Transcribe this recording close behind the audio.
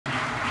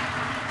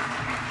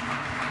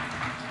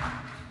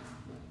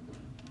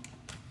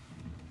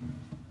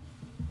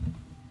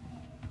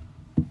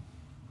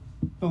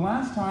The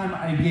last time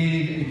I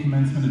gave a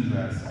commencement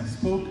address, I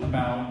spoke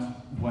about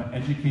what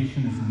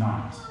education is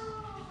not.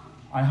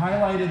 I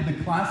highlighted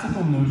the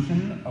classical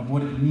notion of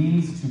what it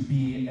means to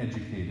be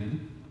educated,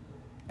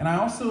 and I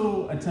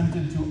also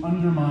attempted to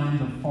undermine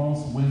the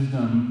false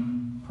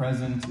wisdom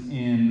present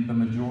in the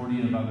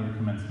majority of other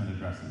commencement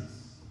addresses,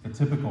 the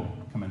typical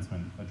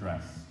commencement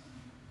address.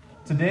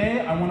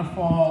 Today, I want to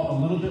fall a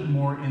little bit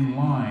more in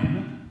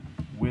line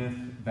with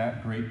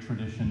that great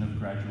tradition of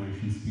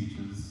graduation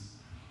speeches.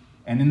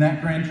 And in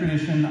that grand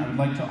tradition, I would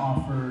like to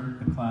offer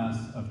the class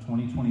of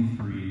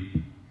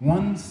 2023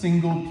 one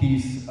single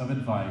piece of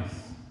advice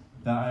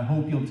that I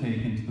hope you'll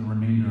take into the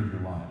remainder of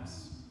your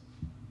lives.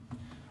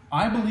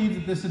 I believe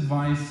that this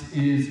advice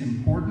is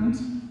important.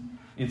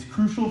 It's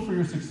crucial for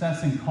your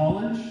success in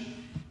college.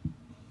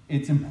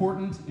 It's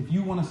important if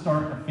you want to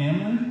start a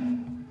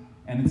family.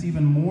 And it's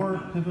even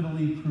more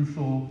pivotally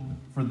crucial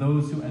for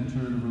those who enter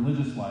the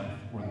religious life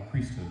or the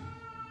priesthood.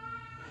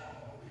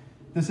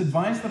 This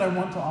advice that I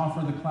want to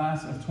offer the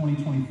class of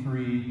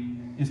 2023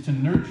 is to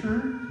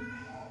nurture,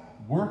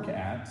 work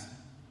at,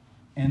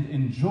 and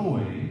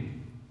enjoy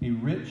a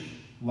rich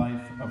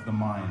life of the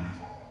mind.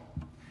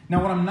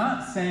 Now, what I'm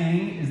not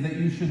saying is that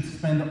you should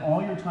spend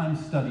all your time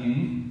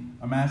studying,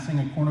 amassing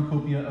a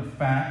cornucopia of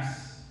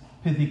facts,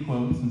 pithy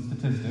quotes, and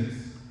statistics.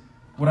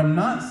 What I'm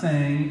not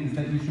saying is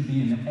that you should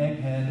be an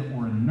egghead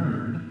or a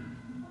nerd.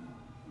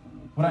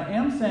 What I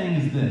am saying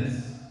is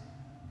this,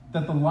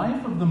 that the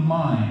life of the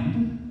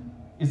mind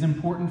is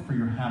important for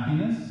your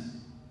happiness.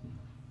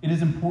 It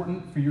is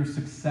important for your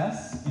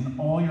success in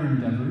all your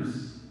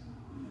endeavors.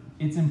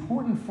 It's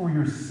important for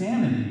your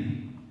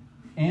sanity,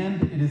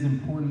 and it is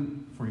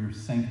important for your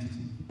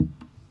sanctity.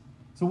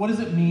 So what does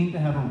it mean to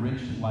have a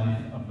rich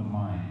life of the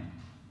mind?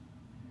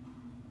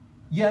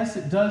 Yes,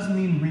 it does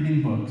mean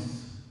reading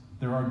books.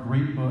 There are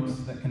great books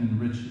that can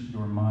enrich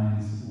your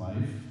mind's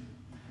life.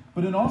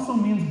 But it also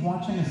means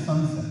watching a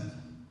sunset.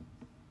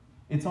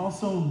 It's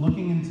also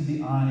looking into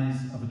the eyes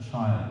of a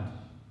child.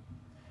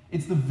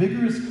 It's the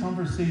vigorous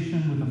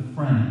conversation with a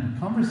friend,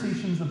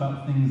 conversations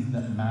about things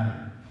that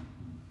matter.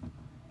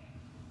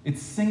 It's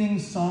singing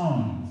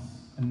songs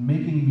and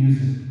making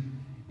music.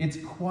 It's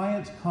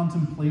quiet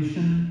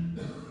contemplation,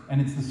 and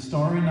it's the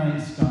starry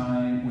night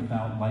sky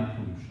without light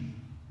pollution.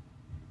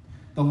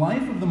 The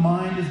life of the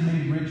mind is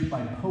made rich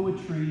by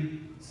poetry,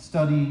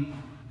 study,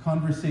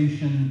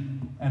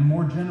 conversation, and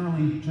more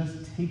generally,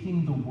 just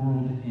taking the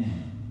world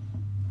in.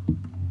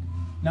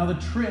 Now, the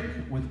trick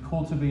with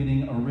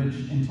cultivating a rich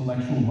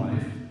intellectual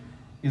life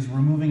is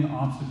removing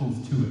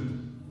obstacles to it.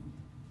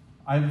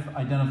 I've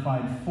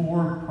identified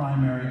 4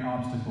 primary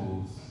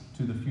obstacles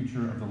to the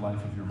future of the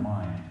life of your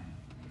mind.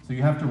 So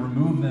you have to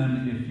remove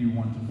them if you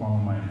want to follow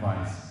my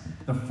advice.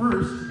 The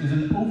first is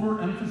an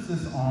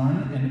overemphasis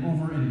on and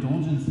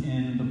overindulgence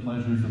in the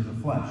pleasures of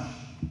the flesh.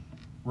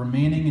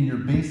 Remaining in your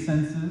base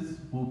senses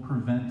will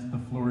prevent the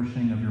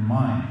flourishing of your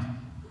mind.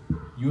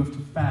 You have to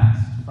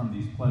fast from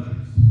these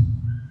pleasures.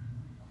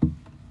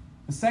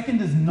 The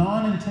second is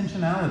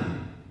non-intentionality.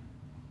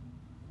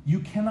 You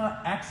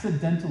cannot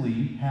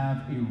accidentally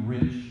have a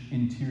rich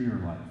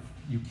interior life.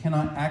 You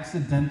cannot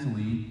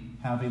accidentally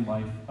have a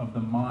life of the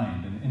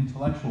mind, an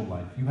intellectual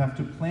life. You have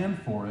to plan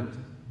for it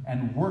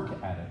and work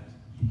at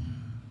it.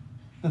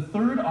 The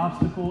third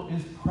obstacle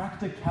is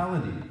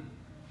practicality.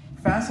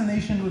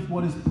 Fascination with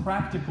what is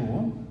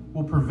practical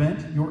will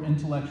prevent your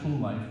intellectual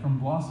life from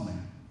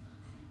blossoming.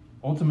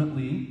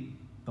 Ultimately,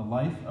 the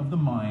life of the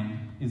mind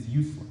is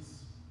useless.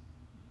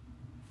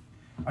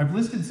 I've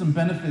listed some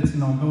benefits,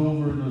 and I'll go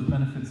over those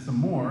benefits some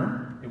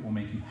more. It will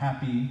make you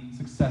happy,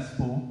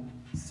 successful,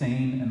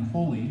 sane, and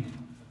holy.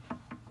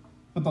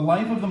 But the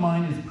life of the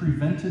mind is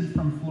prevented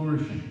from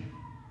flourishing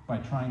by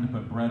trying to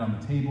put bread on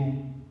the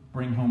table,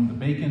 bring home the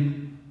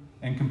bacon,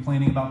 and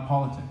complaining about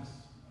politics.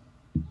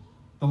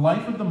 The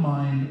life of the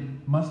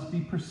mind must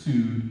be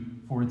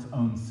pursued for its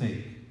own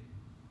sake,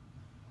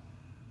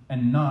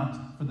 and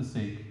not for the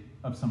sake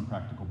of some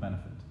practical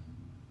benefit.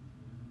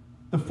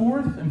 The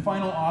fourth and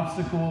final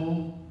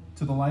obstacle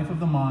to the life of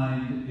the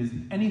mind is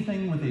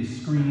anything with a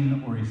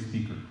screen or a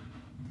speaker.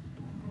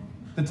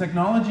 The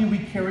technology we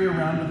carry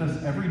around with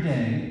us every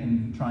day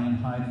and try and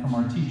hide from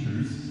our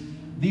teachers,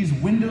 these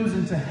windows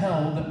into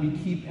hell that we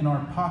keep in our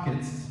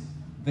pockets,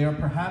 they are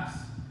perhaps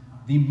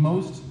the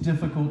most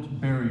difficult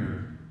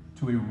barrier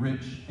to a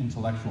rich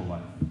intellectual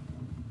life.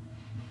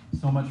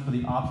 So much for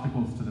the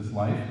obstacles to this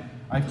life.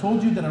 I've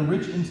told you that a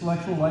rich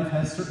intellectual life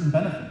has certain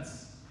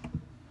benefits.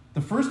 The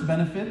first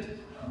benefit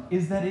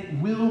is that it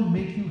will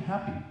make you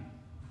happy.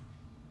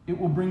 It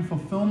will bring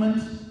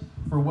fulfillment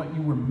for what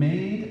you were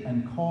made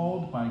and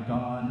called by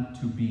God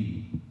to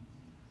be.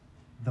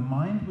 The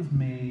mind was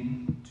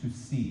made to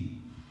see.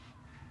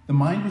 The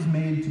mind was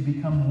made to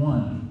become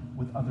one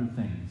with other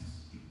things,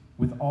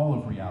 with all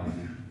of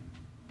reality.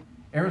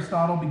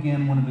 Aristotle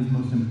began one of his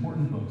most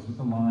important books with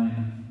the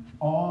line,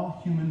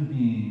 "All human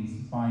beings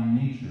by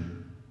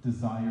nature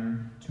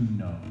desire to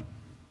know."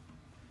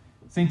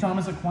 St.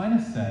 Thomas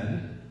Aquinas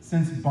said,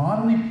 "Since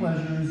bodily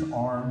pleasures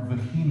are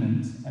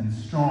vehement and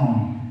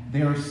strong,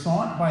 They are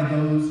sought by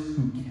those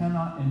who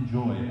cannot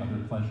enjoy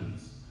other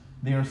pleasures.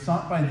 They are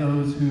sought by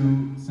those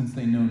who, since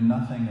they know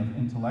nothing of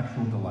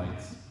intellectual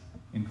delights,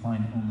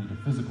 incline only to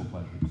physical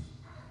pleasures.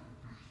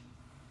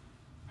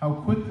 How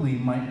quickly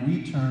might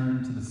we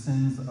turn to the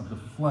sins of the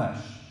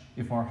flesh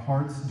if our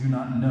hearts do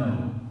not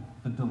know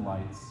the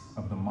delights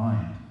of the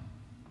mind?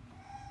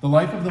 The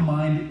life of the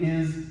mind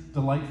is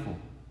delightful,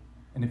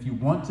 and if you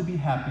want to be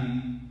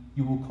happy,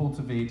 you will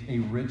cultivate a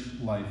rich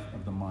life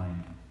of the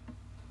mind.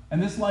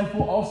 And this life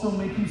will also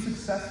make you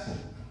successful.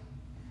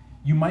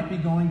 You might be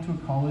going to a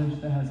college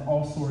that has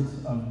all sorts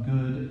of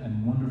good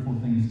and wonderful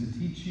things to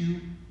teach you.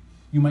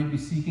 You might be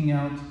seeking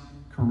out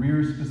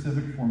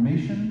career-specific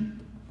formation.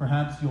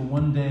 Perhaps you'll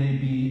one day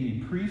be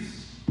a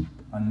priest,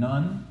 a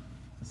nun,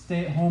 a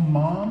stay-at-home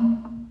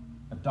mom,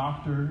 a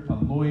doctor, a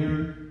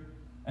lawyer,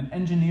 an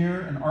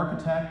engineer, an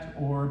architect,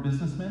 or a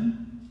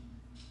businessman.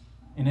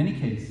 In any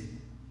case,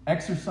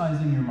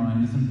 exercising your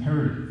mind is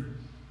imperative.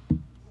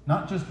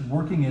 Not just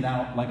working it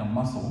out like a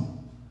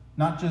muscle,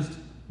 not just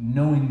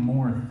knowing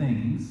more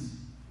things,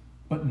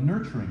 but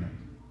nurturing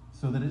it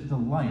so that it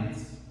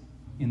delights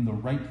in the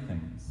right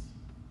things.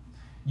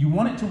 You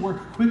want it to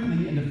work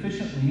quickly and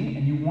efficiently,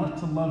 and you want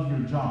to love your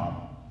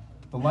job.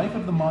 The life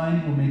of the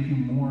mind will make you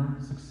more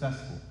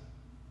successful.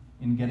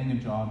 In getting a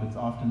job, it's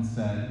often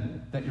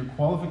said that your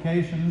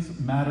qualifications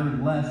matter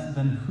less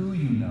than who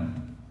you know.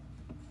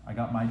 I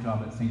got my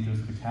job at St.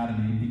 Joseph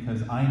Academy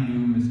because I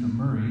knew Mr.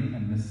 Murray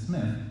and Miss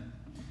Smith.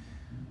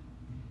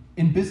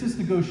 In business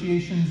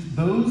negotiations,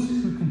 those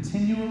who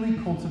continually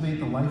cultivate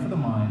the life of the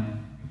mind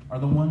are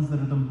the ones that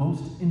are the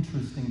most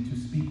interesting to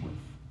speak with.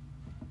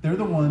 They're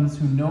the ones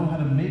who know how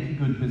to make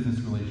good business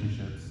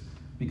relationships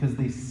because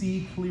they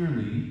see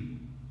clearly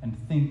and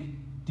think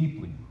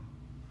deeply.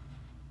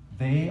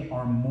 They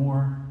are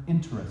more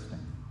interesting.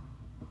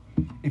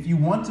 If you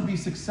want to be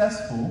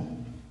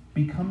successful,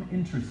 become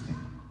interesting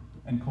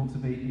and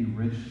cultivate a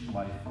rich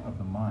life of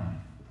the mind.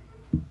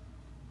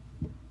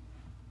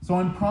 So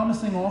I'm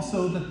promising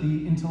also that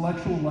the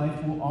intellectual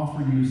life will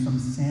offer you some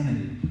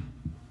sanity,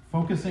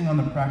 focusing on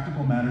the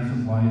practical matters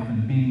of life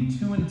and being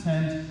too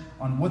intent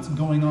on what's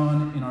going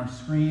on in our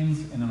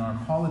screens and in our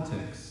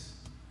politics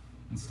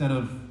instead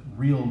of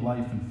real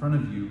life in front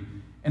of you,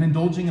 and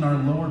indulging in our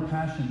lower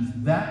passions.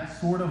 That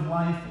sort of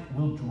life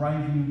will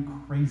drive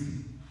you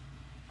crazy.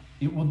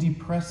 It will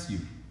depress you.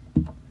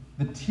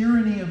 The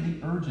tyranny of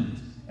the urgent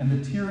and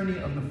the tyranny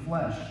of the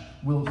flesh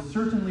will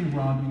certainly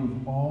rob you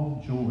of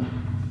all joy,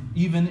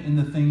 even in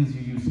the things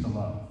you used to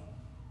love.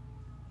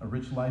 A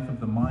rich life of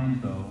the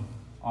mind, though,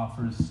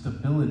 offers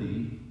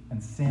stability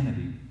and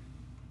sanity.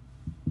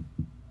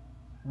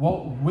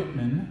 Walt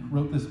Whitman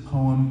wrote this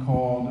poem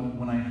called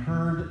 "When I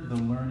Heard the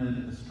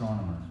Learned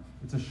Astronomer."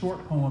 It's a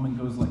short poem and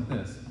goes like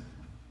this.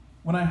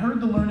 When I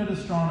heard the learned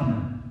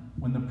astronomer,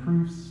 when the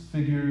proofs,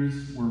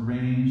 figures were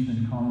ranged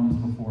in columns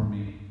before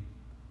me,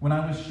 when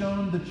I was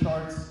shown the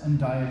charts and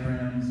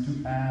diagrams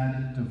to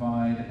add,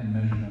 divide, and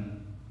measure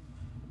them,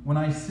 when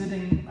I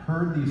sitting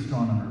heard the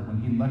astronomer when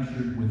he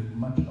lectured with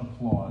much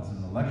applause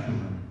in the lecture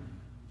room,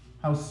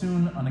 how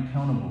soon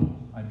unaccountable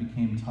I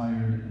became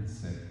tired and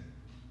sick,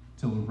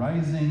 till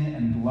rising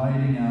and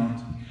gliding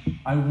out,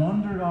 I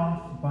wandered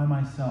off by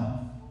myself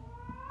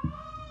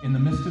in the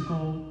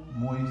mystical,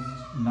 moist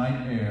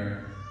night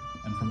air,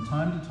 and from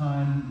time to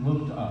time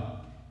looked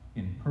up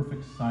in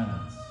perfect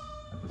silence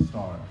at the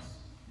stars.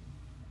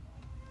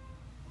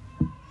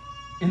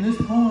 In this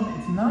poem,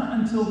 it's not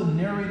until the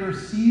narrator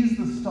sees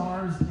the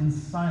stars in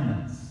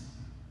silence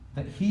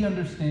that he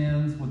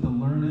understands what the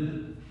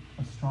learned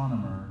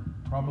astronomer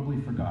probably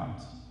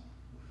forgot.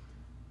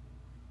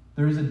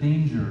 There is a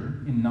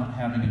danger in not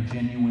having a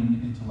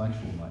genuine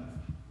intellectual life.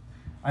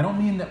 I don't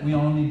mean that we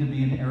all need to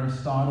be an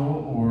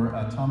Aristotle or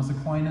a Thomas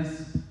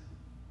Aquinas,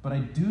 but I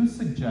do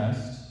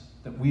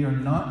suggest that we are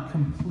not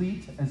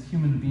complete as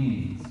human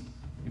beings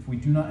if we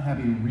do not have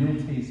a real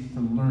taste for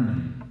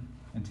learning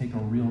and take a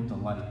real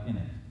delight in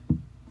it.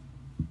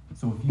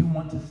 So if you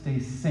want to stay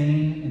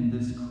sane in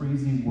this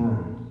crazy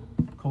world,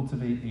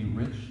 cultivate a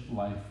rich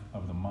life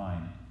of the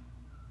mind.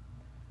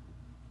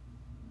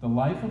 The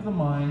life of the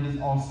mind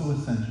is also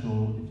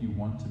essential if you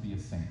want to be a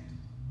saint.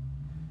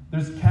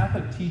 There's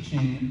Catholic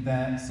teaching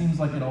that seems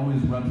like it always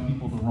rubs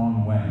people the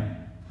wrong way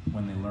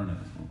when they learn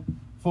it.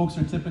 Folks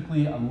are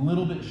typically a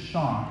little bit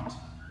shocked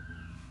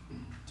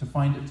to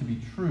find it to be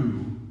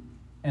true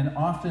and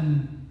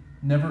often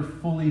never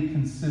fully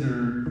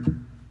consider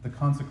the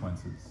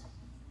consequences.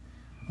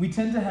 We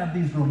tend to have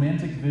these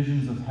romantic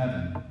visions of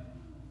heaven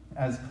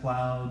as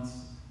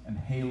clouds and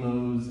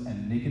halos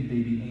and naked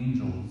baby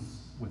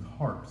angels with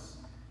harps.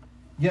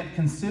 Yet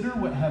consider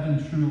what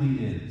heaven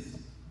truly is.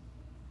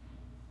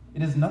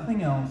 It is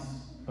nothing else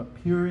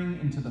but peering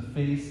into the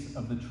face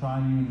of the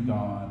triune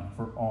God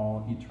for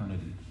all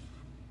eternity.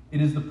 It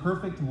is the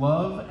perfect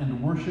love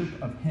and worship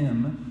of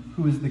Him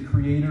who is the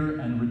creator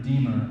and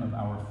redeemer of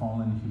our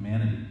fallen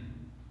humanity.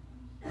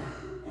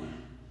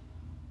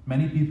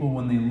 Many people,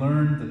 when they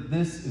learn that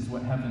this is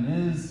what heaven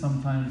is,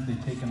 sometimes they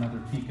take another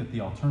peek at the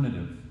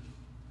alternative.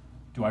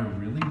 Do I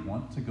really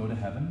want to go to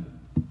heaven?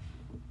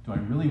 Do I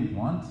really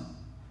want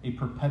a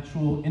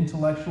perpetual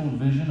intellectual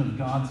vision of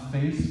God's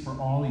face for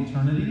all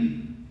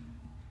eternity?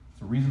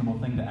 It's a reasonable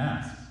thing to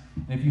ask.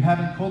 And if you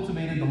haven't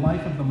cultivated the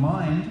life of the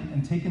mind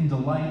and taken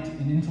delight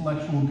in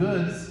intellectual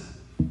goods,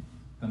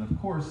 then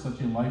of course such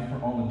a life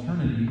for all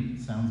eternity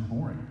sounds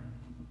boring.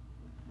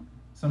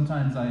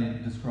 Sometimes I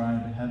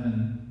describe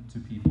heaven to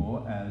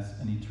people as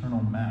an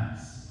eternal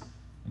mass,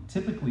 and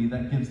typically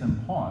that gives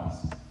them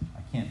pause.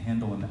 I can't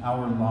handle an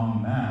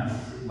hour-long mass,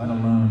 let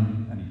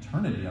alone an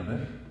eternity of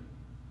it.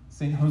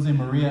 St.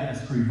 Josemaria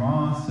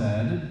Escrivá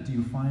said, "Do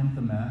you find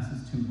the mass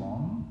is too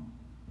long?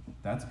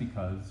 That's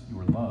because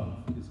your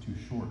love is too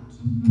short."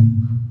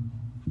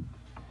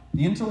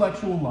 The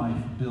intellectual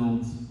life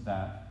builds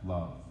that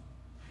love.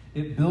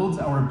 It builds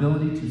our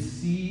ability to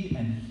see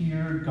and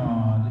hear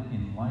God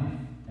in life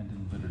and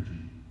in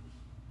liturgy.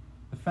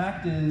 The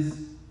fact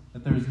is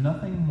that there is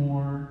nothing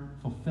more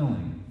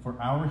fulfilling for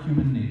our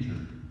human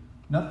nature,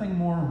 nothing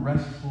more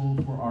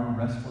restful for our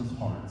restless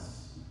hearts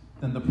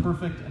than the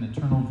perfect and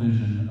eternal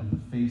vision of the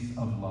face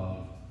of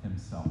love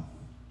himself.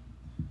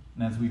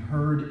 And as we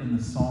heard in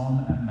the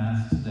psalm at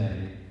Mass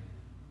today,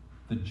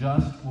 the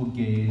just will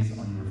gaze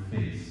on your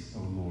face,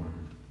 O Lord.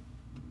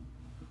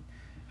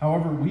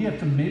 However, we have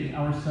to make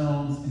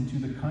ourselves into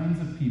the kinds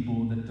of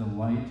people that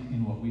delight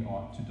in what we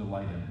ought to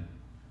delight in.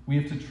 We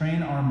have to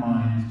train our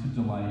minds to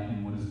delight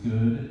in what is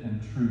good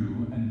and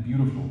true and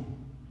beautiful.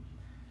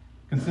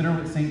 Consider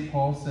what St.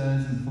 Paul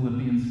says in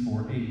Philippians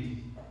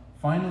 4:8.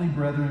 Finally,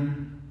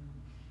 brethren,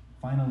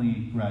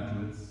 finally,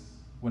 graduates,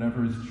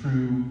 whatever is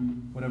true,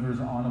 whatever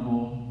is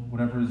honorable,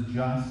 whatever is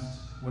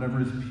just,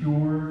 whatever is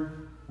pure,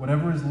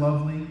 whatever is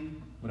lovely,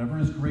 whatever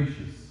is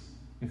gracious,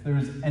 if there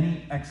is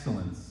any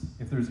excellence,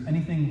 if there is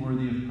anything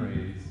worthy of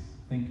praise,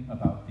 think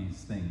about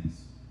these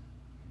things.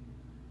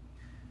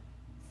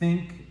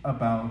 Think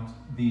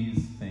about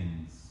these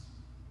things.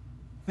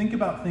 Think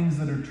about things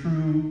that are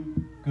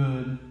true,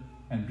 good,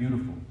 and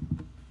beautiful.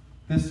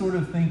 This sort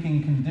of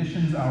thinking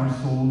conditions our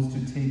souls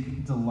to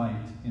take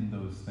delight in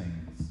those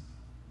things.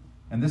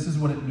 And this is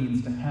what it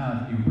means to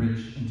have a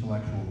rich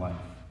intellectual life.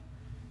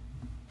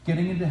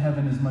 Getting into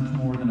heaven is much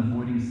more than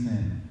avoiding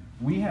sin.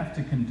 We have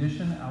to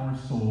condition our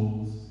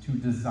souls to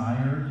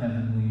desire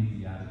heavenly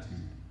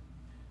beatitude.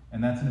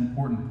 And that's an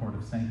important part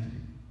of sanctity.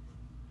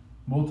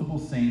 Multiple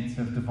saints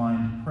have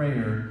defined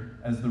prayer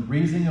as the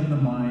raising of the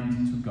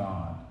mind to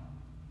God.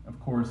 Of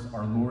course,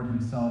 our Lord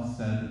himself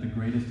said that the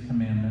greatest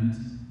commandment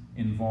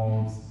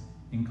involves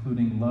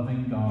including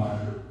loving God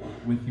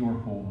with your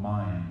whole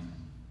mind.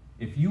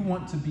 If you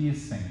want to be a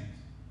saint,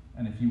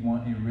 and if you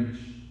want a rich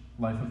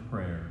life of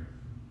prayer,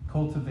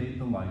 cultivate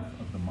the life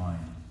of the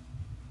mind.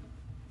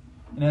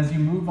 And as you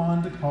move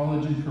on to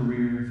college and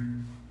career,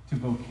 to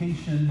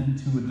vocation and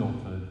to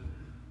adulthood,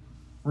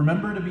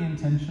 remember to be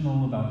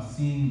intentional about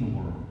seeing the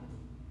world,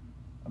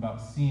 about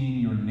seeing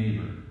your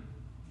neighbor,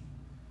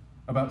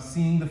 about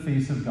seeing the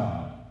face of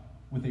God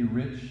with a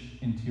rich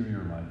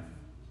interior life,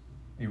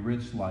 a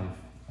rich life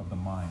of the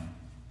mind.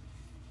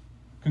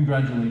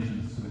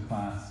 Congratulations to the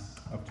class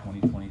of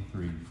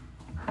 2023.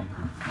 Thank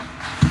you.